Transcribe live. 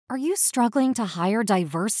Are you struggling to hire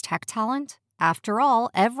diverse tech talent? After all,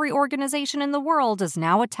 every organization in the world is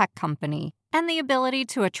now a tech company, and the ability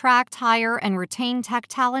to attract, hire, and retain tech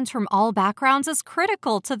talent from all backgrounds is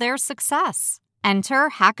critical to their success. Enter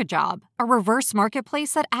Hackajob, a reverse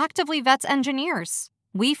marketplace that actively vets engineers.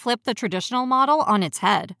 We flip the traditional model on its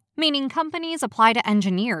head, meaning companies apply to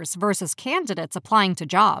engineers versus candidates applying to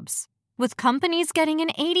jobs, with companies getting an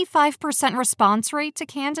 85% response rate to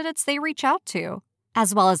candidates they reach out to,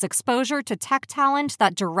 as well as exposure to tech talent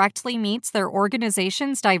that directly meets their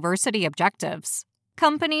organization's diversity objectives.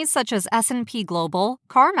 Companies such as S&P Global,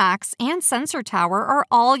 CarMax, and Sensor Tower are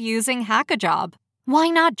all using Hackajob. Why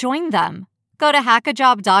not join them? Go to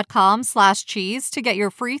hackajob.com/cheese to get your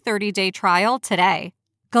free 30-day trial today.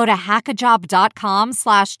 Go to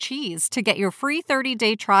hackajob.com/cheese to get your free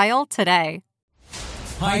 30-day trial today.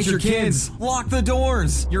 Hide your kids. Lock the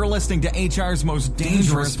doors. You're listening to HR's most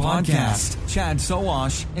dangerous podcast. Chad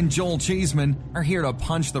Sowash and Joel Cheeseman are here to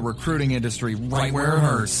punch the recruiting industry right where it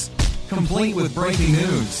hurts. Complete with breaking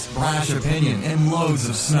news, brash opinion, and loads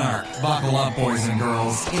of snark. Buckle up, boys and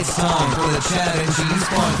girls. It's time for the Chad and Cheese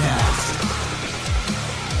Podcast.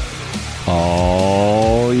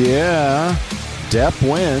 Oh, yeah. Depp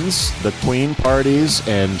wins, the Queen parties,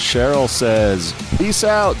 and Cheryl says, peace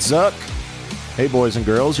out, Zuck. Hey, boys and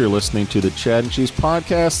girls, you're listening to the Chad and Cheese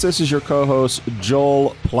Podcast. This is your co-host,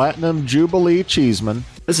 Joel Platinum Jubilee Cheeseman.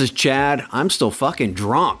 This is Chad. I'm still fucking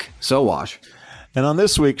drunk. So wash. And on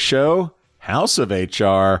this week's show, House of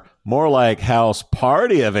HR, more like House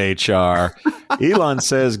Party of HR. Elon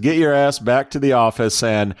says, get your ass back to the office,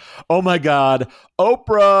 and, oh my God,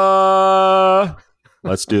 Oprah!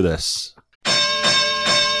 Let's do this.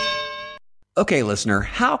 Okay, listener,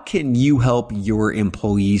 how can you help your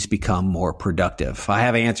employees become more productive? I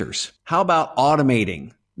have answers. How about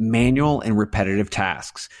automating manual and repetitive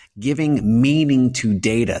tasks, giving meaning to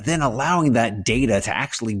data, then allowing that data to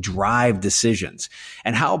actually drive decisions?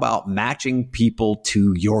 And how about matching people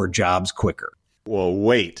to your jobs quicker? Well,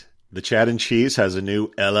 wait. The Chad and Cheese has a new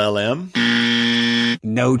LLM?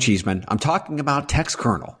 No, Cheeseman. I'm talking about text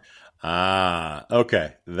kernel. Ah,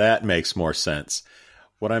 okay. That makes more sense.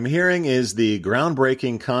 What I'm hearing is the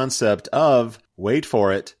groundbreaking concept of, wait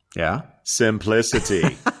for it, yeah,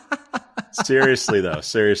 simplicity. Seriously, though,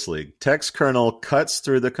 seriously. Text kernel cuts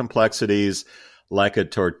through the complexities like a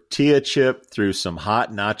tortilla chip through some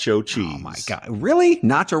hot nacho cheese. Oh, my God. Really?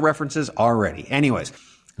 Nacho references already. Anyways,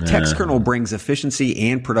 text kernel brings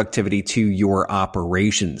efficiency and productivity to your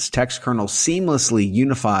operations. Text kernel seamlessly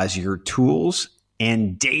unifies your tools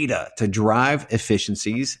and data to drive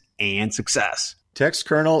efficiencies and success. Text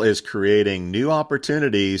kernel is creating new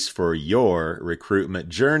opportunities for your recruitment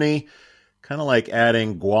journey, kind of like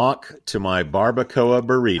adding guac to my barbacoa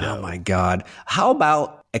burrito. Oh, my God. How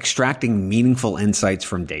about extracting meaningful insights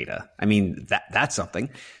from data? I mean, that's something.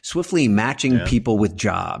 Swiftly matching people with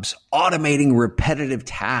jobs, automating repetitive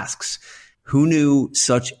tasks. Who knew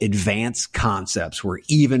such advanced concepts were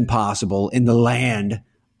even possible in the land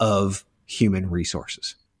of human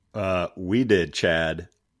resources? We did, Chad.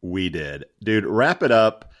 We did. Dude, wrap it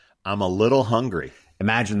up. I'm a little hungry.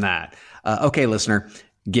 Imagine that. Okay, listener,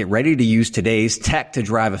 get ready to use today's tech to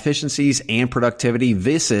drive efficiencies and productivity.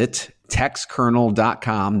 Visit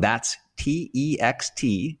textkernel.com. That's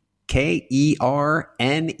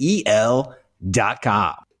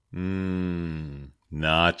TEXTKERNEL.com.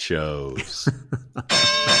 Nachos.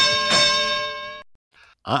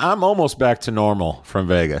 I'm almost back to normal from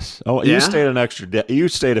Vegas. Oh, yeah? You stayed an extra day. You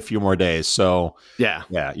stayed a few more days, so yeah,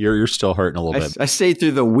 you're still hurting a little bit. I stayed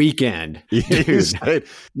through the weekend. You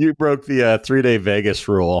broke the 3-day Vegas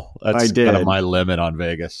rule. That's I did. Kind of my limit on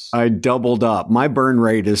Vegas. I doubled up. My burn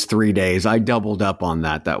rate is 3 days. I doubled up on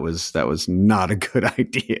that. That was not a good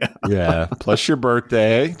idea. Yeah. Plus your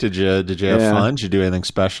birthday. Did you have fun? Did you do anything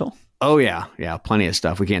special? Oh, yeah. Yeah. Plenty of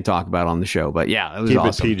stuff we can't talk about on the show. But yeah, it was Keep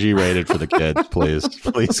awesome. It PG rated for the kids, please.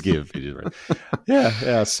 Please keep it PG rated.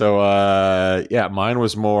 Yeah. So, mine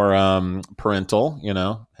was more parental, hung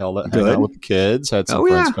out with the kids, had some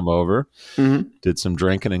friends come over, did some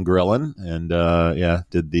drinking and grilling, and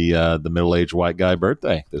did the middle-aged white guy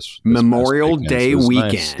birthday this Memorial Day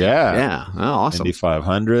weekend. Nice. Yeah. Oh, awesome. Indy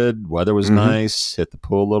 500. Weather was nice. Hit the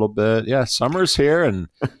pool a little bit. Yeah. Summer's here, and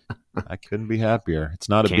I couldn't be happier. It's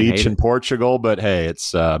not a beach in Portugal, but hey,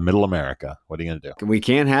 it's middle America. What are you going to do? We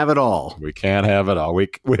can't have it all. We can't have it all. We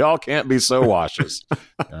all can't be so washes.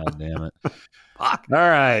 God damn it. Fuck. All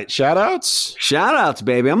right. Shout outs? Shout outs,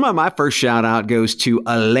 baby. My first shout out goes to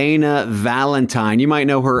Elena Valentine. You might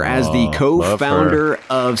know her as the co-founder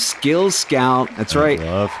of Skill Scout. That's right.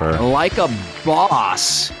 Love her. Like a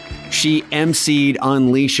boss. She emceed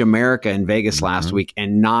Unleash America in Vegas last week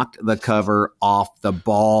and knocked the cover off the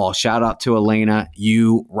ball. Shout out to Elena.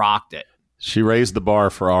 You rocked it. She raised the bar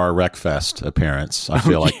for our RecFest appearance. I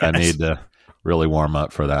feel like I need to really warm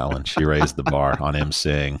up for that one. She raised the bar on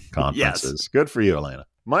emceeing conferences. Yes. Good for you, Elena.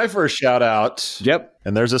 My first shout out. Yep.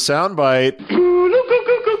 And there's a soundbite.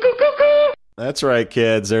 That's right,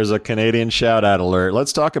 kids. There's a Canadian shout out alert.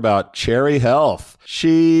 Let's talk about Cherry Health.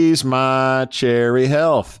 She's my Cherry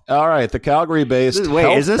Health. All right. The Calgary based.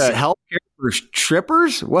 Is this healthcare for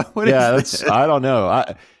strippers? What is this? I don't know.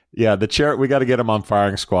 The chair. We got to get them on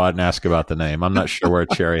firing squad and ask about the name. I'm not sure where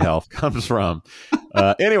Cherry Health comes from.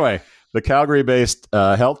 Anyway. The Calgary-based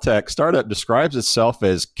health tech startup describes itself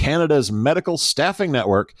as Canada's medical staffing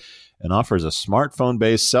network and offers a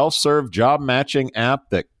smartphone-based self-serve job matching app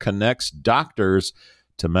that connects doctors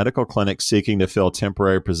to medical clinics seeking to fill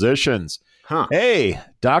temporary positions. Hey,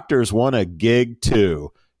 doctors want a gig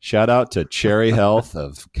too. Shout out to Cherry Health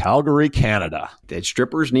of Calgary, Canada.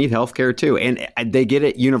 Strippers need healthcare too, and they get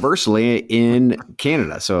it universally in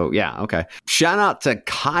Canada. So, yeah, okay. Shout out to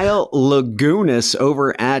Kyle Lagunas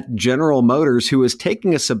over at General Motors, who is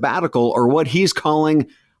taking a sabbatical, or what he's calling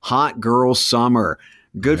hot girl summer.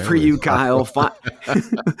 Good for you, Kyle.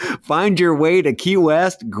 Find your way to Key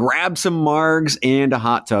West, grab some margs and a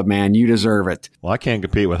hot tub, man. You deserve it. Well, I can't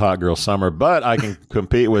compete with Hot Girl Summer, but I can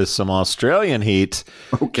compete with some Australian heat.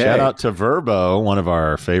 Okay. Shout out to Verbo, one of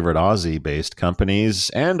our favorite Aussie-based companies,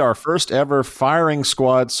 and our first ever firing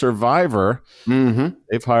squad survivor. Mm-hmm.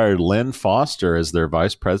 They've hired Lynn Foster as their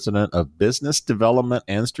vice president of business development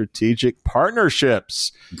and strategic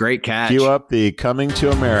partnerships. Great catch. Cue up the Coming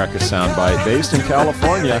to America soundbite. Based in California,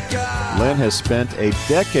 Lynn has spent a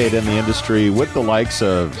decade in the industry with the likes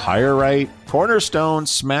of HireRight, Cornerstone,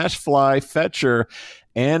 Smashfly, Fetcher,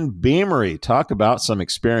 and Beamery. Talk about some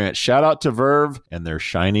experience. Shout out to Verve and their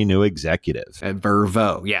shiny new executive.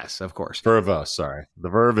 Vervo, yes, of course. Vervo, sorry. The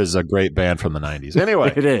Verve is a great band from the 90s.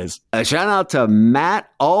 Anyway. It is. Shout out to Matt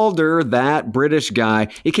Alder, that British guy.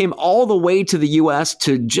 He came all the way to the U.S.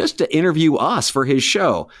 to interview us for his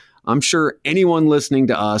show. I'm sure anyone listening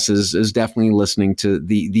to us is definitely listening to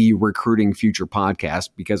the Recruiting Future podcast,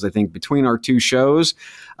 because I think between our two shows,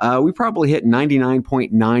 we probably hit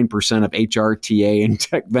 99.9% of HRTA and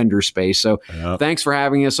tech vendor space. So Thanks for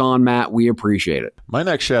having us on, Matt. We appreciate it. My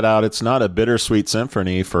next shout out, it's not a bittersweet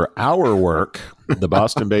symphony for Our Work, the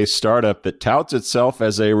Boston-based startup that touts itself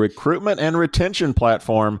as a recruitment and retention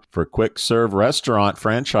platform for quick-serve restaurant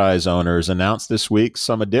franchise owners, announced this week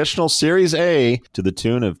some additional Series A to the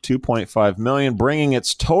tune of $2.5 million, bringing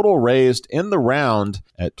its total raised in the round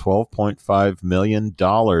at $12.5 million.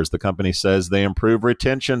 The company says they improve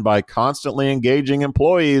retention by constantly engaging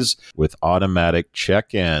employees with automatic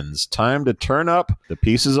check-ins. Time to turn up the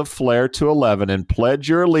pieces of flair to 11 and pledge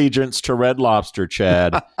your allegiance to Red Lobster,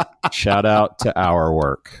 Chad. Shout out to Our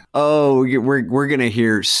Work. Oh, we're going to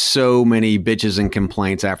hear so many bitches and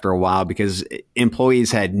complaints after a while, because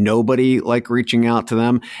employees had nobody like reaching out to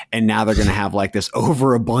them, and now they're going to have like this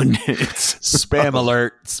overabundance. Spam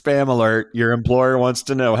alert, spam alert. Your employer wants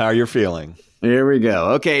to know how you're feeling. Here we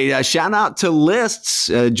go. Okay, shout out to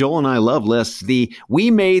lists. Joel and I love lists.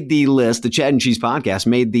 We made the list, the Chad and Cheese podcast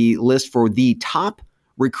made the list for the top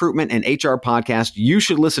recruitment and HR podcast you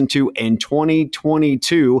should listen to in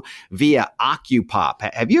 2022 via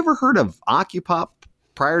Occupop. Have you ever heard of Occupop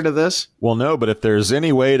prior to this? Well, no, but if there's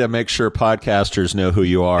any way to make sure podcasters know who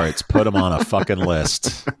you are, it's put them on a fucking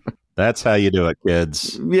list. That's how you do it,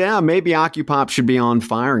 kids. Yeah, maybe Occupop should be on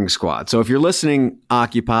firing squad. So if you're listening,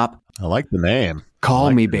 Occupop. I like the name.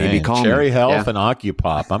 Call me, baby. Call me. Cherry Health and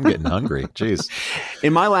Occupop. I'm getting hungry. Jeez.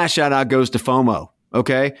 And my last shout out goes to FOMO.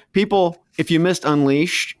 Okay, people, if you missed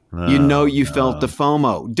Unleashed, you felt the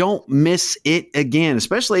FOMO. Don't miss it again,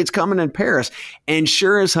 especially it's coming in Paris. And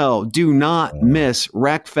sure as hell, do not miss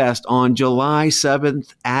RecFest on July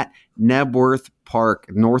 7th at Nebworth Park,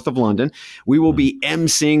 north of London. We will be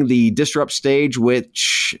emceeing the Disrupt stage,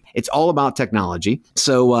 which it's all about technology.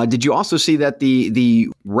 So did you also see that the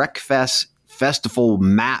RecFest festival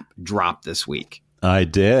map dropped this week? I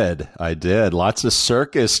did. Lots of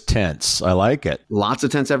circus tents. I like it. Lots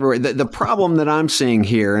of tents everywhere. The problem that I'm seeing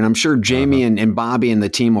here, and I'm sure Jamie and Bobby and the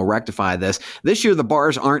team will rectify this year the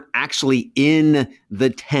bars aren't actually in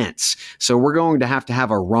the tents. So we're going to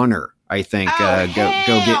have a runner, I think, go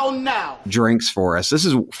get drinks for us. This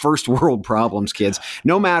is first world problems, kids.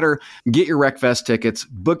 No matter, get your RecFest tickets,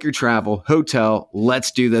 book your travel, hotel.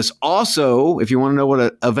 Let's do this. Also, if you want to know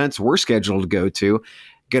what events we're scheduled to go to,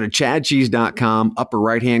 go to chadcheese.com, upper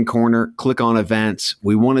right-hand corner, click on events.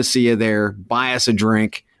 We want to see you there. Buy us a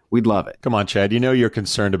drink. We'd love it. Come on, Chad. You know you're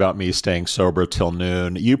concerned about me staying sober till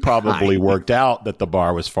noon. You probably worked out that the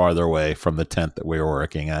bar was farther away from the tent that we were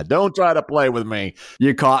working at. Don't try to play with me.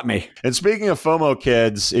 You caught me. And speaking of FOMO,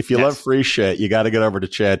 kids, if you love free shit, you got to get over to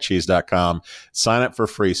chadcheese.com. Sign up for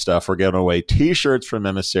free stuff. We're giving away T-shirts from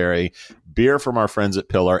Emissary, beer from our friends at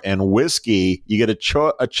Pillar, and whiskey. You get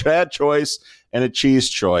a Chad choice and a cheese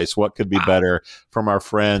choice. What could be better from our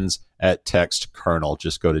friends at Text Kernel?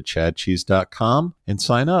 Just go to chadcheese.com and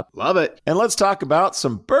sign up. Love it. And let's talk about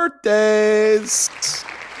some birthdays.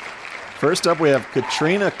 First up, we have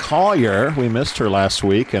Katrina Collier. We missed her last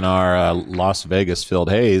week in our Las Vegas-filled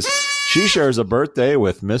haze. She shares a birthday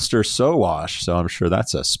with Mr. Sowash, so I'm sure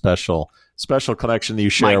that's a special connection that you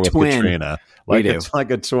share with Katrina. It's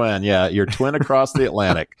like a twin. Yeah, your twin across the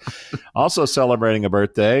Atlantic. Also celebrating a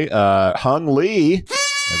birthday, Hung Lee,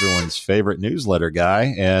 everyone's favorite newsletter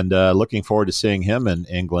guy, and looking forward to seeing him in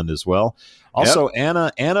England as well. Also,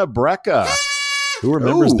 Anna Brecka, who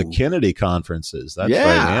remembers the Kennedy conferences. That's right.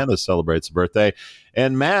 Anna celebrates a birthday.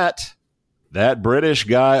 And Matt, that British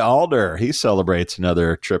guy Alder, he celebrates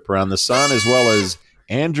another trip around the sun, as well as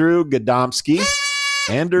Andrew Gadomski,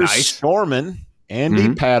 Anders Storman,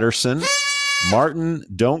 Andy Patterson, Martin,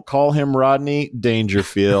 don't call him Rodney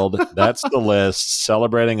Dangerfield. That's the list.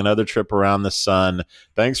 Celebrating another trip around the sun.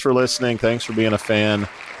 Thanks for listening. Thanks for being a fan.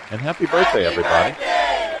 And happy birthday, everybody.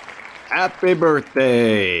 Happy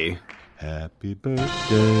birthday. Happy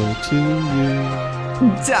birthday to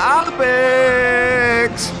you.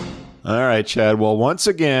 Topics. All right, Chad. Well, once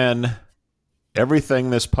again,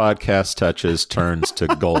 everything this podcast touches turns to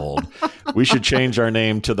gold. We should change our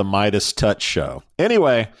name to the Midas Touch Show.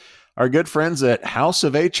 Anyway, our good friends at House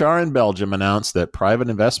of HR in Belgium announced that private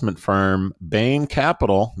investment firm Bain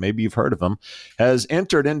Capital, maybe you've heard of them, has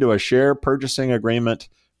entered into a share purchasing agreement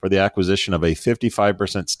for the acquisition of a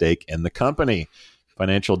 55% stake in the company.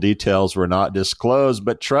 Financial details were not disclosed,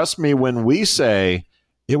 but trust me when we say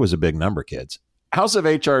it was a big number, kids. House of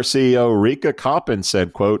HR CEO Rika Koppen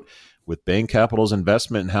said, quote, with Bain Capital's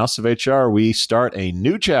investment in House of HR, we start a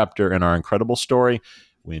new chapter in our incredible story.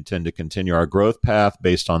 We intend to continue our growth path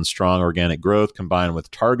based on strong organic growth combined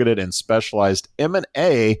with targeted and specialized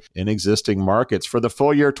M&A in existing markets. For the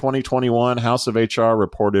full year 2021, House of HR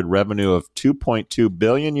reported revenue of 2.2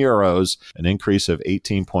 billion euros, an increase of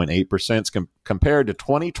 18.8% compared to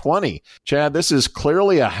 2020. Chad, this is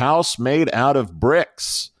clearly a house made out of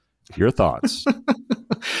bricks. Your thoughts?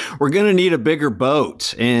 We're going to need a bigger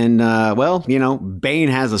boat. And, Bain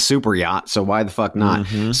has a super yacht, so why the fuck not?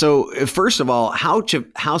 So, first of all,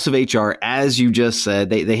 House of HR, as you just said,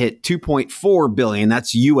 they hit $2.4 billion,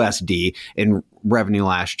 that's USD, in revenue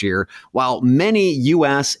last year, while many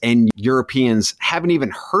US and Europeans haven't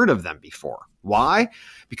even heard of them before. Why?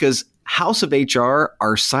 Because House of HR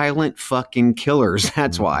are silent fucking killers.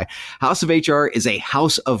 That's why. House of HR is a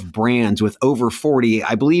house of brands with over 40.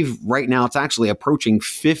 I believe right now it's actually approaching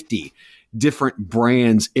 50 different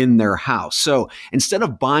brands in their house. So instead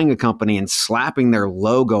of buying a company and slapping their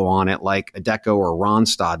logo on it like Adecco or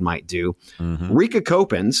Randstad might do, Rika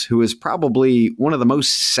Koppens, who is probably one of the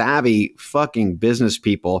most savvy fucking business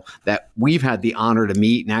people that we've had the honor to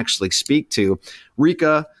meet and actually speak to,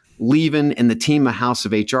 Rika, Levin, and the team of House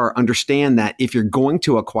of HR understand that if you're going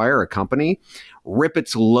to acquire a company, rip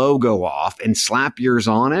its logo off and slap yours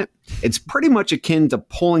on it, it's pretty much akin to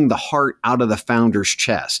pulling the heart out of the founder's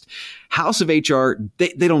chest. House of HR,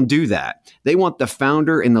 they don't do that. They want the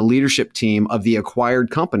founder and the leadership team of the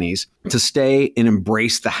acquired companies to stay and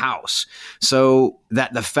embrace the house so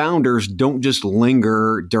that the founders don't just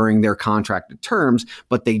linger during their contracted terms,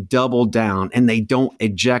 but they double down and they don't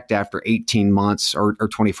eject after 18 months or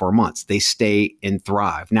 24 months. They stay and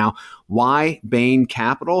thrive. Now, why Bain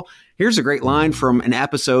Capital? Here's a great line from an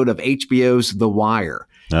episode of HBO's The Wire.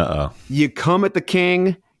 You come at the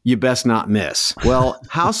king, you best not miss. Well,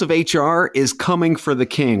 House of HR is coming for the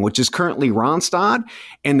king, which is currently Randstad,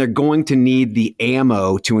 and they're going to need the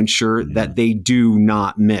ammo to ensure that they do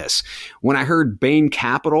not miss. When I heard Bain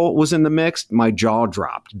Capital was in the mix, my jaw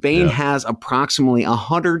dropped. Bain has approximately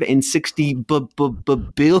 160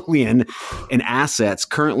 billion in assets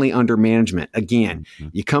currently under management. Again,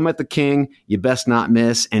 you come at the king, you best not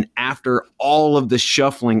miss. And after all of the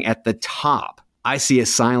shuffling at the top, I see a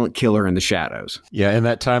silent killer in the shadows. Yeah, in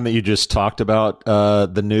that time that you just talked about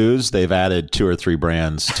the news, they've added 2 or 3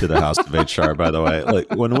 brands to the House of HR, by the way.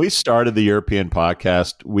 Like, when we started the European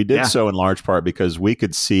podcast, we did so in large part because we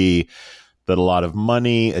could see that a lot of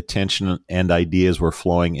money, attention, and ideas were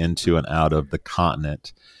flowing into and out of the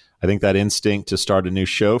continent. I think that instinct to start a new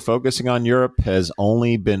show focusing on Europe has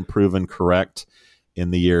only been proven correct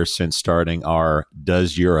in the years since starting our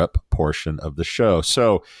Does Europe portion of the show.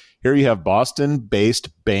 So here you have Boston-based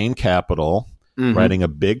Bain Capital writing a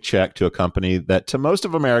big check to a company that to most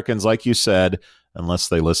of Americans, like you said, unless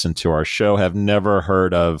they listen to our show, have never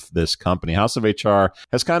heard of this company. House of HR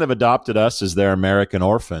has kind of adopted us as their American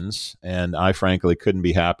orphans, and I frankly couldn't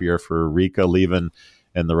be happier for Rika, Levin,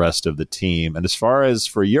 and the rest of the team. And as far as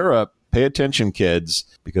for Europe, pay attention, kids,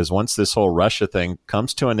 because once this whole Russia thing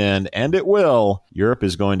comes to an end, and it will, Europe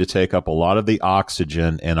is going to take up a lot of the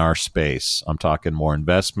oxygen in our space. I'm talking more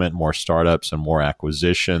investment, more startups, and more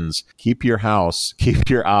acquisitions. Keep your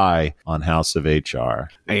eye on House of HR.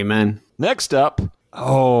 Amen. Next up,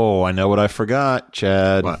 I know what I forgot,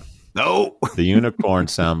 Chad. What? No. The unicorn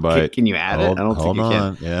soundbite. Can you add it? I don't think you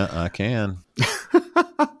can. Yeah, I can.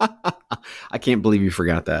 I can't believe you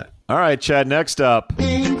forgot that. All right, Chad, next up.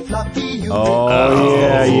 Yeah,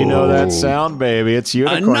 you know that sound, baby. It's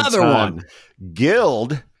unicorn Another time. one.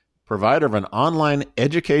 Guild, provider of an online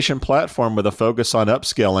education platform with a focus on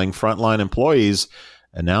upskilling frontline employees,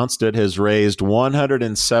 announced it has raised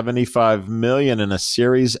 $175 million in a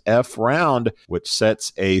Series F round, which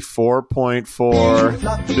sets a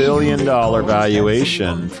 $4.4 billion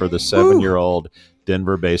valuation for the 7-year-old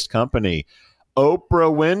Denver-based company.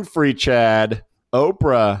 Oprah Winfrey, Chad.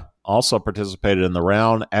 Oprah also participated in the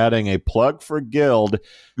round, adding a plug for Guild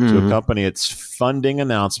to accompany its funding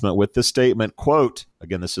announcement with the statement, quote,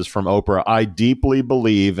 again, this is from Oprah, "I deeply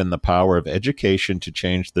believe in the power of education to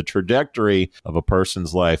change the trajectory of a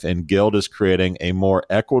person's life, and Guild is creating a more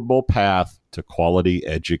equitable path to quality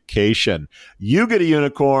education." You get a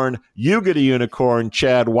unicorn. You get a unicorn.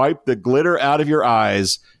 Chad, wipe the glitter out of your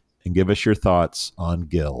eyes and give us your thoughts on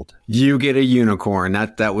Guild. You get a unicorn.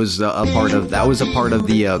 That was a part of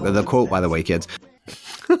the quote, by the way, kids.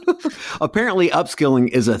 Apparently, upskilling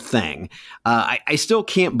is a thing. I still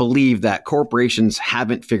can't believe that corporations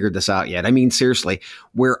haven't figured this out yet. I mean, seriously,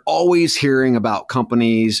 we're always hearing about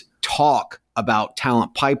companies talk about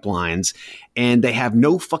talent pipelines, and they have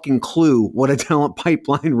no fucking clue what a talent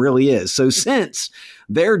pipeline really is. So since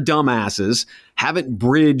their dumbasses haven't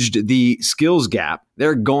bridged the skills gap,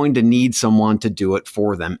 they're going to need someone to do it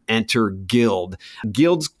for them. Enter Guild.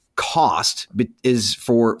 Guild's cost is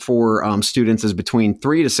for students is between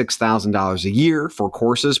 $3,000 to $6,000 a year for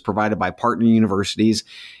courses provided by partner universities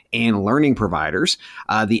and learning providers.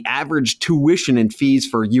 The average tuition and fees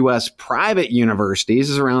for U.S. private universities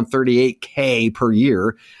is around $38,000 per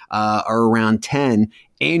year, or around $10,000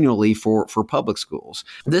 annually for public schools.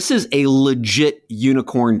 This is a legit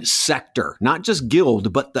unicorn sector, not just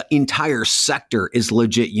Guild, but the entire sector is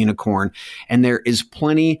legit unicorn. And there is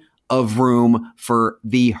plenty of room for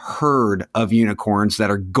the herd of unicorns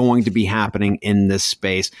that are going to be happening in this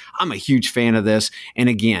space. I'm a huge fan of this. And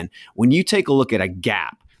again, when you take a look at a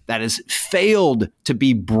gap that has failed to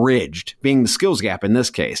be bridged, being the skills gap in this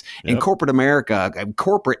case, in corporate America,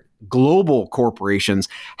 global corporations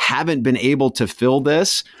haven't been able to fill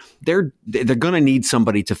this, they're going to need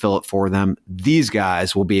somebody to fill it for them. These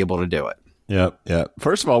guys will be able to do it. Yep.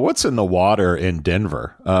 First of all, what's in the water in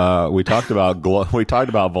Denver? We talked about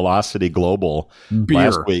Velocity Global Beer.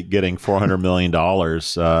 Last week, getting $400 million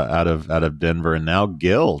out of Denver, and now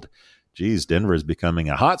Guild. Geez, Denver is becoming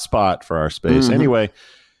a hot spot for our space. Anyway,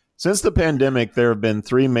 since the pandemic, there have been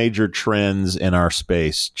 3 major trends in our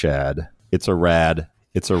space, Chad. It's a rad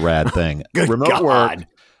thing. Remote work,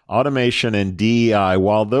 automation, and DEI.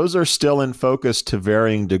 While those are still in focus to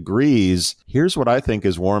varying degrees, here's what I think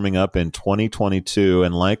is warming up in 2022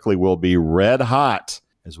 and likely will be red hot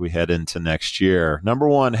as we head into next year. Number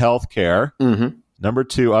 1, healthcare. Number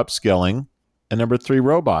 2, upskilling. And number 3,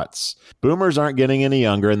 robots. Boomers aren't getting any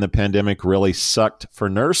younger, and the pandemic really sucked for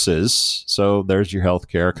nurses. So there's your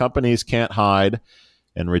healthcare. Companies can't hide,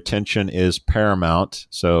 and retention is paramount.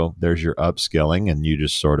 So there's your upskilling, and you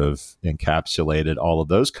just sort of encapsulated all of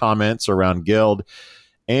those comments around Guild.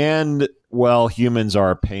 And, well, humans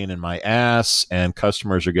are a pain in my ass, and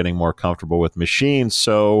customers are getting more comfortable with machines.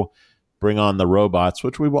 So bring on the robots,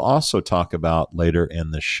 which we will also talk about later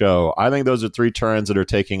in the show. I think those are 3 trends that are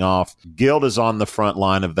taking off. Guild is on the front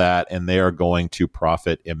line of that, and they are going to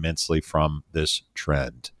profit immensely from this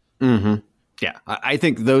trend. Yeah, I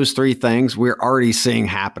think those 3 things we're already seeing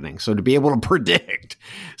happening. So to be able to predict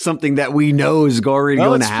something that we know is already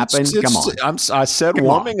going to happen, come on. I said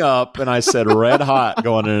warming up, and I said red hot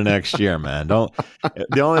going into next year, man.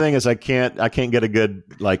 The only thing is I can't get a good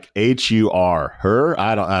like HUR her.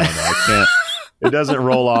 I don't know. I can't. It doesn't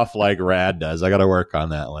roll off like rad does. I got to work on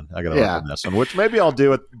that one. I got to work on this one, which maybe I'll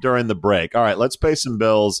do it during the break. All right, let's pay some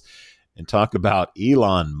bills and talk about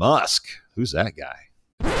Elon Musk. Who's that guy?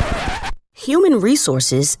 Human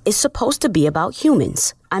resources is supposed to be about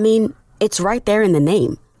humans. I mean, it's right there in the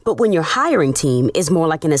name. But when your hiring team is more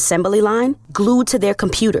like an assembly line, glued to their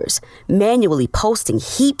computers, manually posting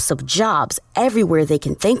heaps of jobs everywhere they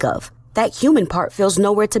can think of, that human part feels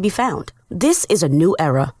nowhere to be found. This is a new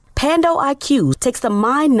era. Pando IQ takes the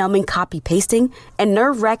mind-numbing copy-pasting and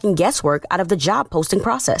nerve-wracking guesswork out of the job posting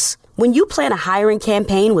process. When you plan a hiring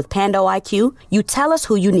campaign with Pando IQ, you tell us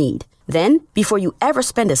who you need. Then, before you ever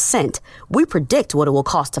spend a cent, we predict what it will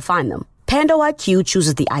cost to find them. Pando IQ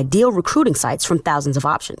chooses the ideal recruiting sites from thousands of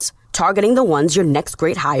options, targeting the ones your next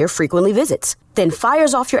great hire frequently visits, then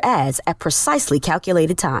fires off your ads at precisely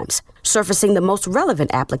calculated times, surfacing the most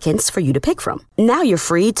relevant applicants for you to pick from. Now you're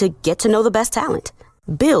free to get to know the best talent,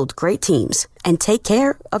 build great teams, and take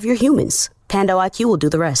care of your humans. Pando IQ will do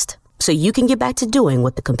the rest, so you can get back to doing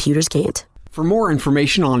what the computers can't. For more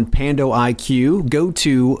information on Pando IQ, go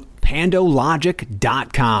to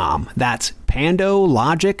pandologic.com. That's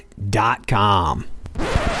pandologic.com.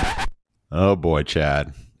 Oh boy,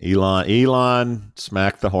 Chad. Elon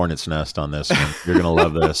smacked the hornet's nest on this one. You're going to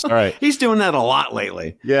love this. All right. He's doing that a lot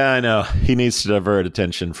lately. Yeah, I know. He needs to divert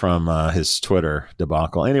attention from his Twitter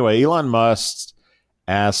debacle. Anyway, Elon Musk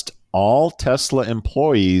asked all Tesla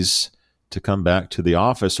employees to come back to the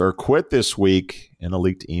office or quit this week in a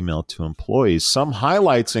leaked email to employees. Some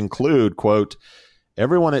highlights include, quote,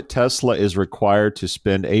 everyone at Tesla is required to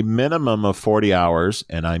spend a minimum of 40 hours,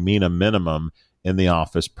 and I mean a minimum, in the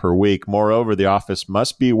office per week. Moreover, the office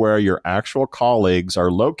must be where your actual colleagues are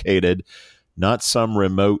located, not some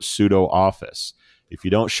remote pseudo office. If you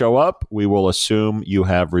don't show up, we will assume you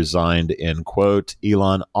have resigned, end quote.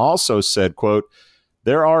 Elon also said, quote,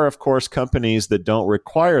 there are, of course, companies that don't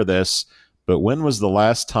require this, but when was the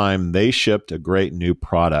last time they shipped a great new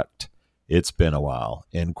product? It's been a while,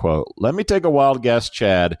 end quote. Let me take a wild guess,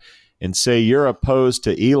 Chad, and say you're opposed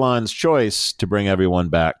to Elon's choice to bring everyone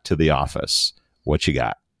back to the office. What you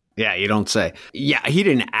got? Yeah, you don't say. Yeah, he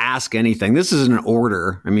didn't ask anything. This is an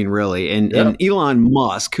order. I mean, really. And Elon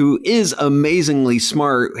Musk, who is amazingly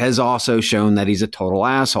smart, has also shown that he's a total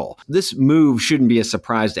asshole. This move shouldn't be a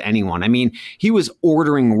surprise to anyone. I mean, he was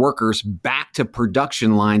ordering workers back to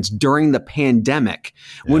production lines during the pandemic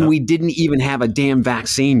when we didn't even have a damn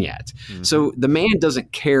vaccine yet. Mm-hmm. So the man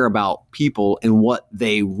doesn't care about people and what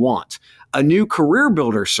they want. A new career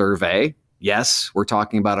builder survey. Yes, we're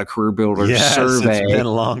talking about a career builder survey. It's been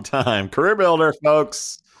a long time. Career builder,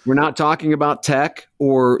 folks. We're not talking about tech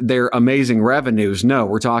or their amazing revenues. No,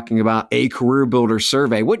 we're talking about a career builder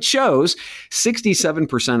survey, which shows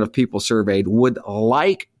 67% of people surveyed would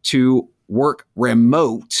like to work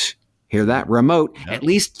remote. Hear that? Remote, at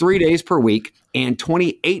least 3 days per week. And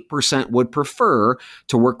 28% would prefer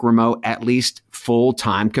to work remote at least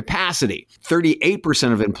full-time capacity.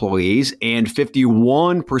 38% of employees and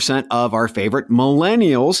 51% of our favorite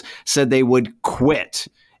millennials said they would quit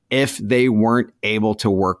if they weren't able to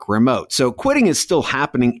work remote. So quitting is still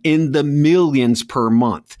happening in the millions per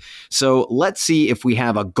month. So let's see if we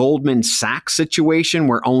have a Goldman Sachs situation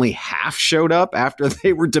where only half showed up after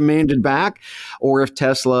they were demanded back, or if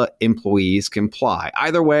Tesla employees comply.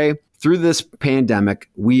 Either way, through this pandemic,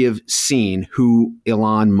 we have seen who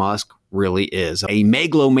Elon Musk really is, a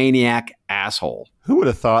megalomaniac asshole. Who would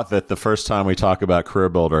have thought that the first time we talk about Career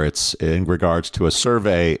Builder, it's in regards to a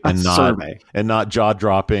survey and not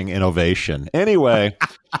jaw-dropping innovation. Anyway,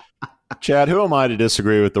 Chad, who am I to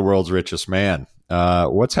disagree with the world's richest man?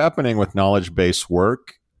 What's happening with knowledge-based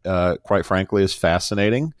work, quite frankly, is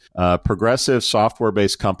fascinating. Progressive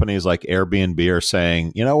software-based companies like Airbnb are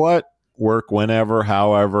saying, you know what? Work whenever,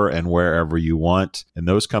 however, and wherever you want. And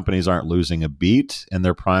those companies aren't losing a beat, and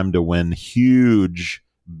they're primed to win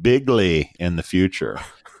bigly in the future.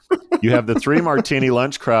 You have the 3 martini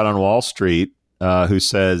lunch crowd on Wall Street who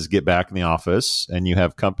says, get back in the office. And you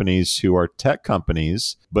have companies who are tech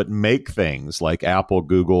companies, but make things like Apple,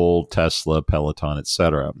 Google, Tesla, Peloton,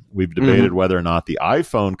 etc. We've debated whether or not the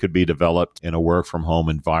iPhone could be developed in a work from home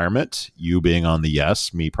environment, you being on the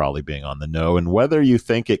yes, me probably being on the no. And whether you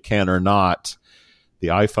think it can or not, the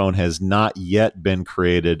iPhone has not yet been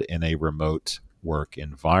created in a remote work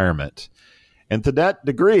environment. And to that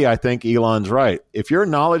degree, I think Elon's right. If you're a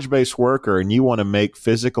knowledge-based worker and you want to make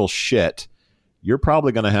physical shit, you're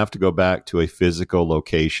probably going to have to go back to a physical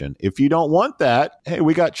location. If you don't want that, hey,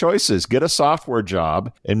 we got choices. Get a software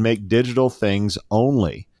job and make digital things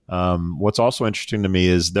only. What's also interesting to me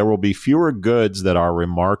is there will be fewer goods that are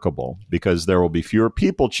remarkable because there will be fewer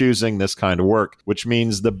people choosing this kind of work, which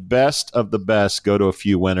means the best of the best go to a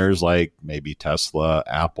few winners like maybe Tesla,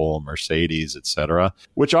 Apple, Mercedes, etc.,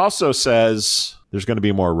 which also says there's going to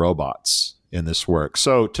be more robots. in this work.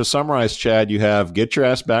 So to summarize, Chad, you have get your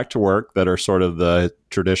ass back to work that are sort of the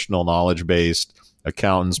traditional knowledge-based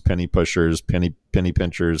accountants, penny pushers, penny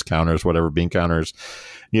pinchers, counters, whatever, bean counters.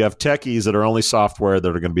 You have techies that are only software that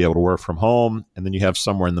are going to be able to work from home. And then you have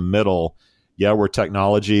somewhere in the middle, yeah, we're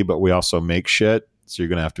technology, but we also make shit. So you're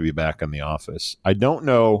going to have to be back in the office. I don't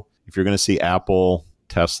know if you're going to see Apple,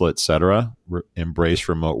 Tesla, et cetera, embrace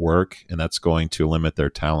remote work, and that's going to limit their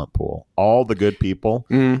talent pool. All the good people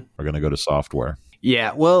are going to go to software.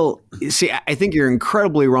 Yeah, well, see, I think you're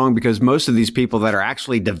incredibly wrong because most of these people that are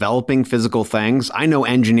actually developing physical things, I know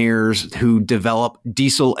engineers who develop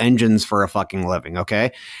diesel engines for a fucking living,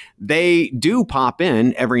 okay? They do pop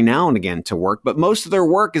in every now and again to work, but most of their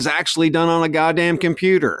work is actually done on a goddamn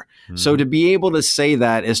computer. So to be able to say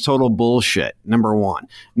that is total bullshit, number one.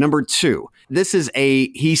 Number two, this is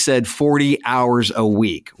he said 40 hours a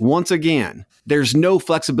week. Once again, there's no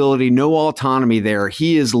flexibility, no autonomy there.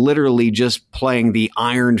 He is literally just playing the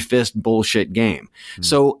iron fist bullshit game.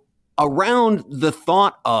 So around the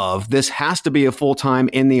thought of this has to be a full-time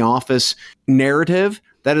in the office narrative,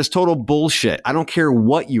 that is total bullshit. I don't care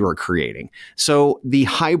what you are creating. So the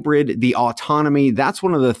hybrid, the autonomy, that's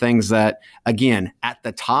one of the things that, again, at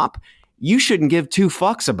the top, you shouldn't give two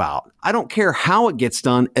fucks about. I don't care how it gets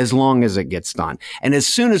done as long as it gets done. And as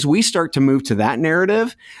soon as we start to move to that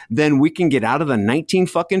narrative, then we can get out of the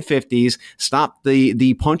 1950s, stop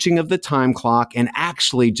the punching of the time clock, and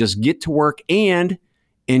actually just get to work and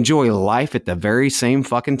enjoy life at the very same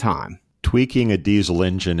fucking time. Tweaking a diesel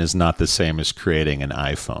engine is not the same as creating an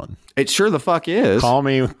iPhone. It sure the fuck is. Call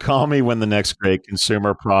me when the next great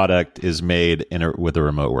consumer product is made with a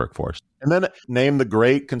remote workforce. And then name the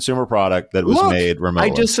great consumer product that was made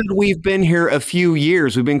remotely. I just said we've been here a few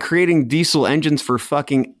years. We've been creating diesel engines for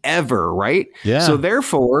fucking ever, right? Yeah. So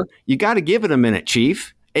therefore, you got to give it a minute,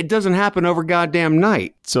 Chief. It doesn't happen over goddamn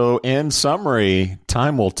night. So in summary,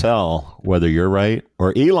 time will tell whether you're right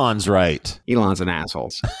or Elon's right. Elon's an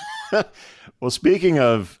asshole. Well, speaking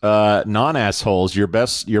of non-assholes, your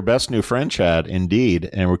best new friend, Chad, Indeed,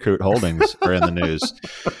 and Recruit Holdings are in the news.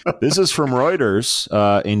 This is from Reuters.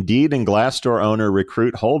 Indeed and Glassdoor owner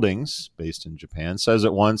Recruit Holdings, based in Japan, says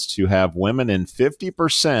it wants to have women in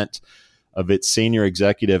 50% of its senior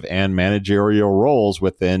executive and managerial roles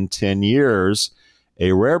within 10 years,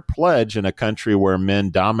 a rare pledge in a country where men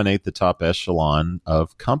dominate the top echelon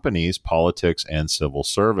of companies, politics, and civil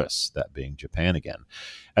service, that being Japan again.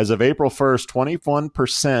 As of April 1st,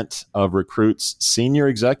 21% of Recruit's senior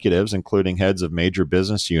executives, including heads of major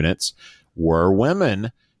business units, were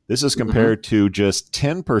women. This is compared to just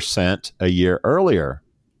 10% a year earlier.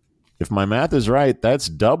 If my math is right, that's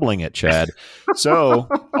doubling it, Chad. So,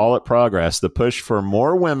 all at progress. The push for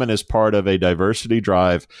more women is part of a diversity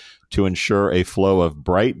drive to ensure a flow of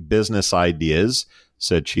bright business ideas,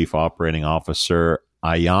 said Chief Operating Officer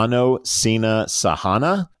Ayano Sina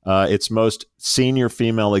Sahana, its most senior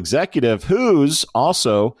female executive, who's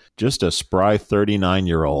also just a spry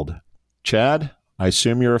 39-year-old. Chad, I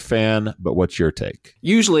assume you're a fan, but what's your take?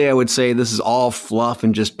 Usually I would say this is all fluff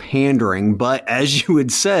and just pandering, but as you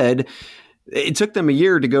had said, it took them a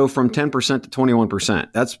year to go from 10% to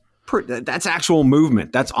 21%. That's actual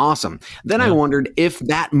movement. That's awesome. Then I wondered if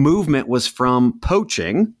that movement was from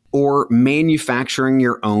poaching or manufacturing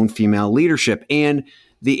your own female leadership. And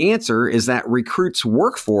the answer is that Recruit's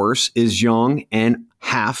workforce is young and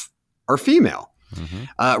half are female.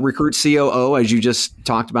 Recruit COO, as you just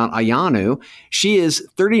talked about, Ayanu, she is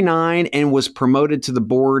 39 and was promoted to the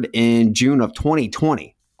board in June of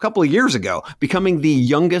 2020. A couple of years ago, becoming the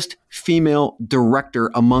youngest female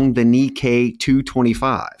director among the Nikkei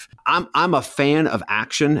 225. I'm a fan of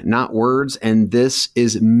action, not words, and this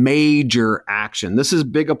is major action. This is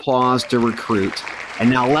big applause to Recruit. And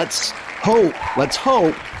now let's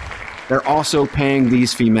hope they're also paying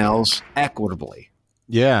these females equitably.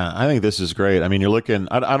 Yeah, I think this is great. I mean, you're looking,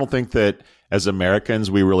 I don't think that as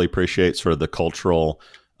Americans, we really appreciate sort of the cultural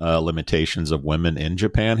limitations of women in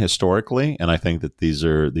Japan historically. And I think that these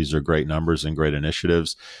are great numbers and great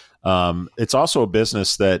initiatives. It's also a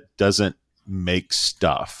business that doesn't make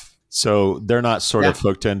stuff. So they're not sort of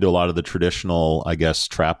hooked into a lot of the traditional, I guess,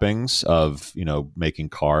 trappings of, making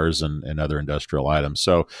cars and other industrial items.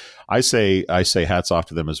 So I say hats off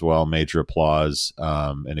to them as well. Major applause.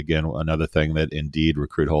 And again, another thing that Indeed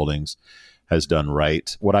Recruit Holdings has done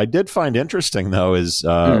right. What I did find interesting, though, is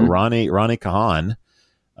Ronnie Kahan,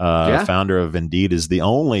 founder of Indeed, is the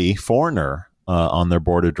only foreigner on their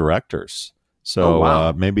board of directors.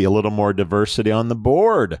 So maybe a little more diversity on the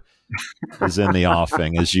board is in the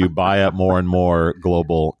offing as you buy up more and more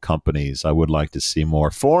global companies. I would like to see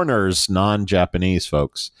more foreigners, non-Japanese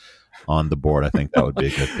folks, on the board. I think that would be a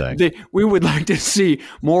good thing. We would like to see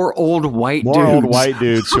more old white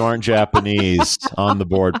dudes who aren't Japanese on the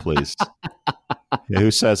board, please.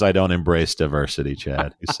 Who says I don't embrace diversity,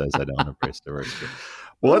 Chad? Who says I don't embrace diversity?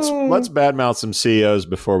 Well, let's badmouth some CEOs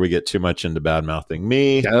before we get too much into badmouthing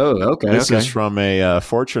me. Oh, okay. This is from a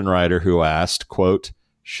Fortune writer who asked, quote,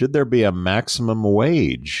 should there be a maximum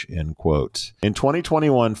wage, end quote. In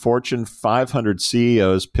 2021, Fortune 500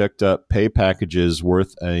 CEOs picked up pay packages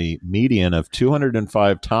worth a median of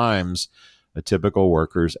 205 times a typical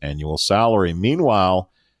worker's annual salary.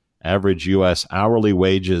 Meanwhile, average U.S. hourly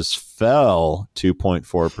wages fell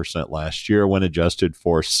 2.4% last year when adjusted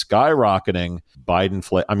for skyrocketing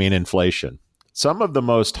inflation. Some of the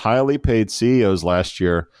most highly paid CEOs last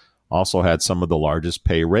year also had some of the largest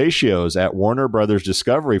pay ratios. At Warner Brothers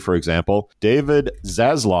Discovery, for example, David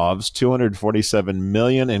Zaslav's $247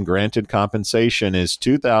 million in granted compensation is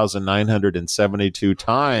 2,972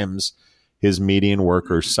 times his median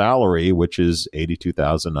worker's salary, which is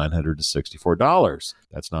 $82,964.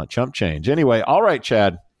 That's not chump change. Anyway, all right,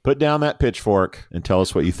 Chad, put down that pitchfork and tell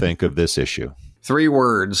us what you think of this issue. 3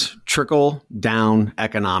 words: trickle down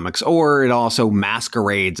economics, or it also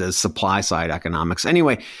masquerades as supply side economics.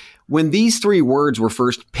 Anyway, when these 3 words were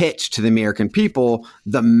first pitched to the American people,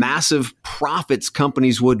 the massive profits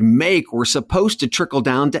companies would make were supposed to trickle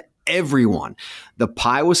down to everyone. The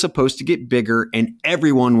pie was supposed to get bigger, and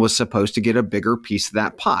everyone was supposed to get a bigger piece of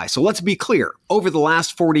that pie. So let's be clear. Over the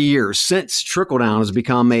last 40 years, since trickle-down has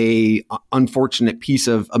become a unfortunate piece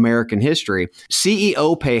of American history,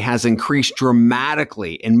 CEO pay has increased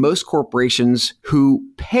dramatically, and most corporations who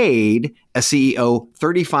paid a CEO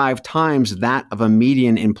 35 times that of a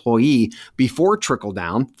median employee before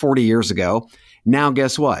trickle-down 40 years ago, now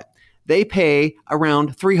guess what? They pay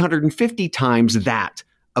around 350 times that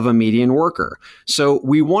of a median worker. So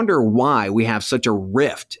we wonder why we have such a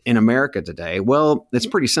rift in America today. Well, it's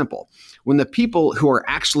pretty simple. When the people who are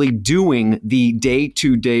actually doing the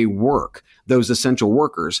day-to-day work, those essential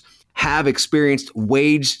workers, have experienced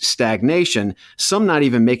wage stagnation, some not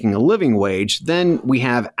even making a living wage, then we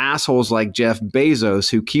have assholes like Jeff Bezos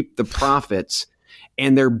who keep the profits,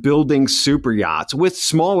 and they're building super yachts with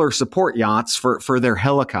smaller support yachts for their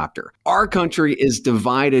helicopter. Our country is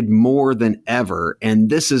divided more than ever, and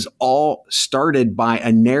this is all started by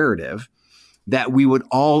a narrative that we would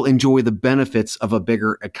all enjoy the benefits of a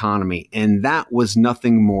bigger economy, and that was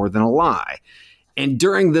nothing more than a lie. And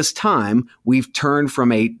during this time, we've turned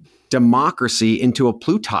from a democracy into a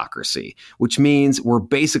plutocracy, which means we're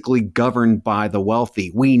basically governed by the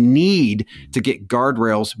wealthy. We need to get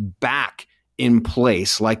guardrails back in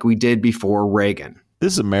place like we did before Reagan.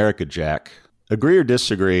 This is America, Jack. Agree or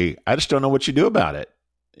disagree, I just don't know what you do about it.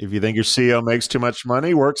 If you think your CEO makes too much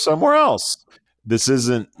money, work somewhere else. This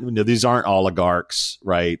isn't, these aren't oligarchs,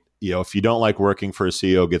 right? If you don't like working for a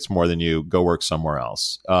CEO gets more than you, go work somewhere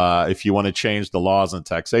else. If you want to change the laws and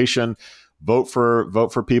taxation, vote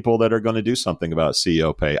for people that are going to do something about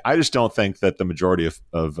CEO pay. I just don't think that the majority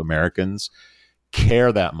of Americans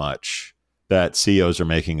care that much that CEOs are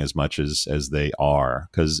making as much as they are,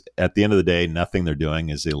 because at the end of the day, nothing they're doing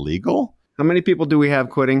is illegal. How many people do we have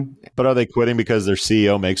quitting? But are they quitting because their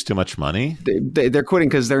CEO makes too much money? They're quitting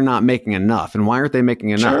because they're not making enough. And why aren't they making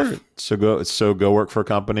enough? Sure. So go work for a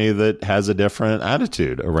company that has a different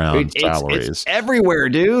attitude around salaries. It's everywhere,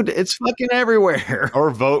 dude. It's fucking everywhere. Or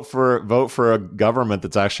vote for a government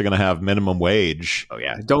that's actually going to have minimum wage. Oh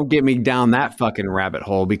yeah, don't get me down that fucking rabbit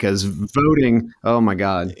hole, because voting. Oh my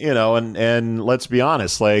god. And let's be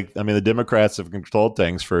honest. The Democrats have controlled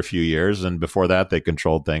things for a few years, and before that, they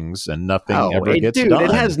controlled things, and nothing ever gets done.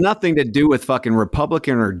 It has nothing to do with fucking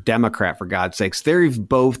Republican or Democrat, for God's sakes. They've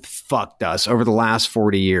both fucked us over the last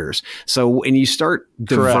 40 years. So when you start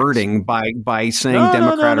diverting by saying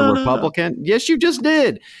Democrat or Republican, yes, you just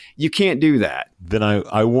did. You can't do that. Then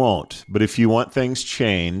I won't. But if you want things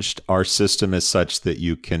changed, our system is such that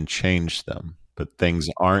you can change them. But things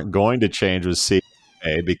aren't going to change with CA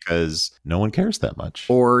because no one cares that much.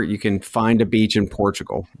 Or you can find a beach in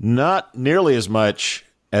Portugal. Not nearly as much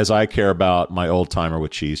as I care about my old timer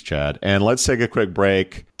with cheese, Chad. And let's take a quick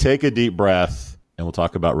break, take a deep breath, and we'll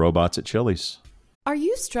talk about robots at Chili's. Are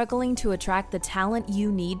you struggling to attract the talent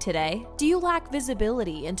you need today? Do you lack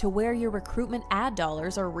visibility into where your recruitment ad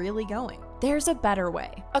dollars are really going? There's a better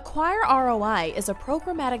way. Acquire ROI is a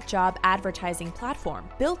programmatic job advertising platform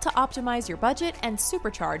built to optimize your budget and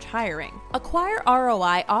supercharge hiring. Acquire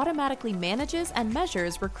ROI automatically manages and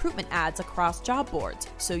measures recruitment ads across job boards,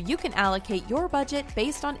 so you can allocate your budget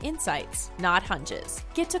based on insights, not hunches.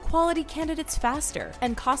 Get to quality candidates faster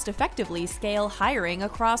and cost-effectively scale hiring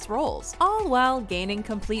across roles, all while gaining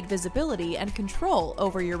complete visibility and control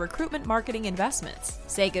over your recruitment marketing investments.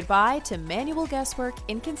 Say goodbye to manual guesswork,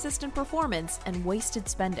 inconsistent performance, and wasted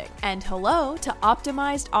spending. And hello to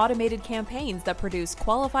optimized automated campaigns that produce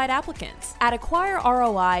qualified applicants. At Acquire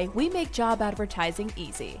ROI, we make job advertising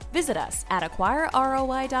easy. Visit us at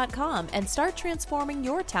acquireroi.com and start transforming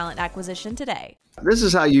your talent acquisition today. This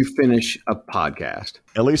is how you finish a podcast.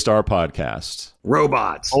 At least our podcast.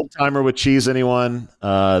 Robots. Old timer with cheese, anyone?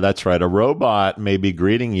 That's right. A robot may be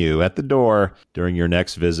greeting you at the door during your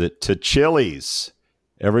next visit to Chili's.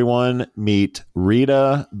 Everyone meet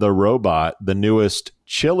Rita the Robot, the newest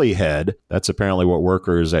chili head. That's apparently what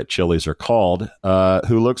workers at Chili's are called,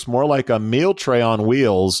 who looks more like a meal tray on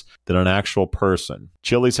wheels than an actual person.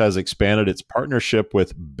 Chili's has expanded its partnership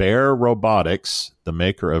with Bain Robotics, the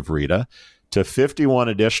maker of Rita, to 51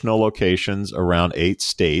 additional locations around 8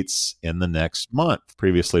 states in the next month.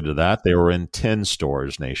 Previously to that, they were in 10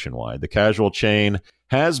 stores nationwide. The casual chain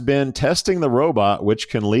has been testing the robot, which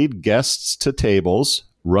can lead guests to tables,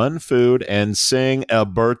 run food, and sing a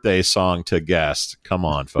birthday song to guests. Come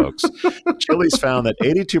on, folks. Chili's found that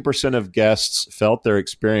 82% of guests felt their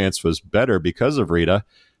experience was better because of Rita.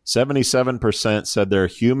 77% said their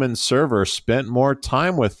human server spent more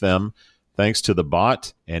time with them thanks to the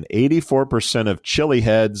bot, and 84% of chili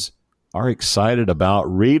heads are excited about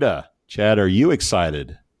Rita. Chad, are you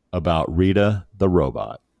excited about Rita the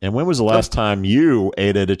Robot? And when was the last time you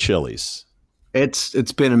ate at a Chili's? It's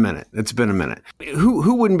been a minute.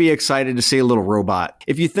 Who wouldn't be excited to see a little robot?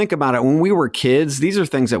 If you think about it, when we were kids, these are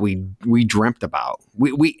things that we dreamt about.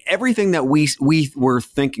 We everything that we were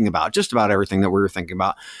thinking about, just about everything that we were thinking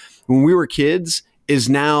about when we were kids is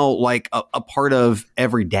now like a part of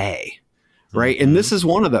every day. Right. And this is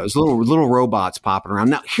one of those little robots popping around.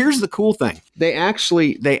 Now, here's the cool thing. They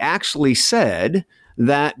actually said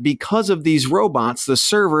that because of these robots, the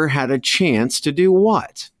server had a chance to do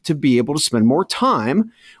what? To be able to spend more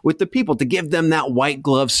time with the people, to give them that white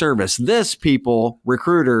glove service. This, people,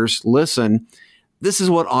 recruiters, listen, this is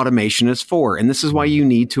what automation is for. And this is why you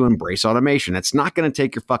need to embrace automation. It's not going to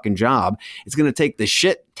take your fucking job. It's going to take the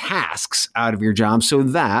shit tasks out of your job so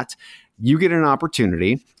that you get an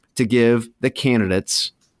opportunity to give the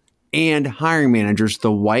candidates and hiring managers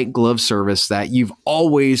the white glove service that you've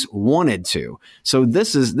always wanted to. So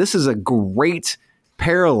this is a great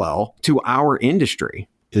parallel to our industry.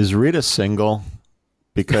 Is Rita single?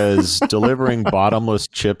 Because delivering bottomless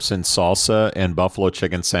chips and salsa and buffalo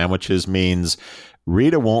chicken sandwiches means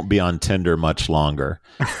Rita won't be on Tinder much longer.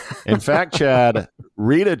 In fact, Chad,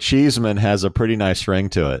 Rita Cheeseman has a pretty nice ring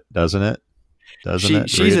to it, doesn't it?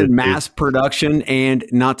 She's Rita, in mass production, and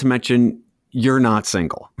not to mention, you're not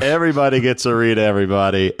single. Everybody gets a Rita,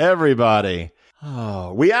 everybody.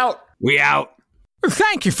 Oh, we out.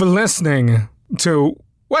 Thank you for listening to,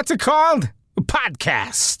 what's it called? A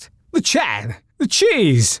podcast. The Chad. The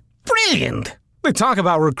Cheese. Brilliant. They talk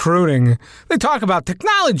about recruiting. They talk about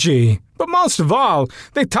technology. But most of all,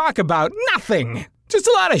 they talk about nothing. Just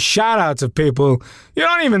a lot of shout-outs of people you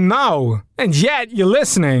don't even know. And yet you're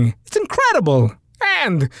listening. It's incredible.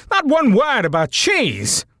 And not one word about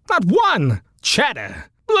cheese. Not one. Cheddar.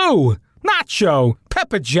 Blue. Nacho.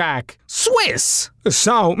 Pepper Jack. Swiss.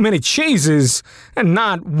 So many cheeses and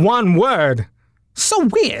not one word. So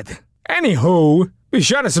weird. Anywho, be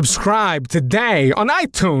sure to subscribe today on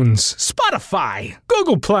iTunes, Spotify,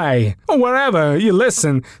 Google Play, or wherever you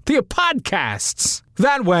listen to your podcasts.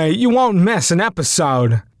 That way you won't miss an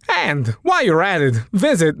episode. And while you're at it,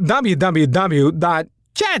 visit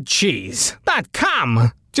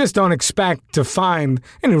www.chadcheese.com. Just don't expect to find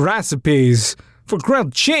any recipes for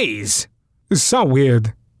grilled cheese. It's so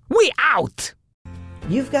weird. We out!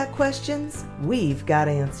 You've got questions, we've got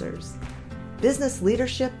answers. Business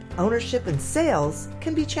leadership, ownership, and sales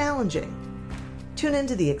can be challenging. Tune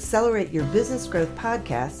into the Accelerate Your Business Growth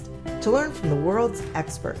podcast to learn from the world's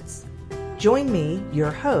experts. Join me,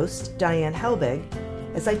 your host, Diane Helbig,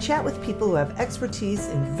 as I chat with people who have expertise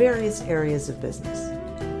in various areas of business.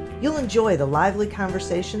 You'll enjoy the lively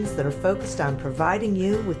conversations that are focused on providing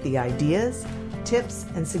you with the ideas, tips,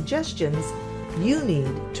 and suggestions you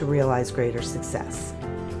need to realize greater success.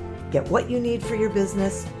 Get what you need for your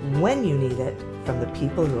business when you need it from the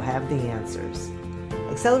people who have the answers.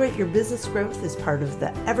 Accelerate Your Business Growth is part of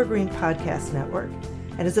the Evergreen Podcast Network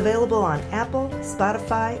and is available on Apple,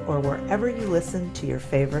 Spotify, or wherever you listen to your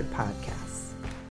favorite podcast.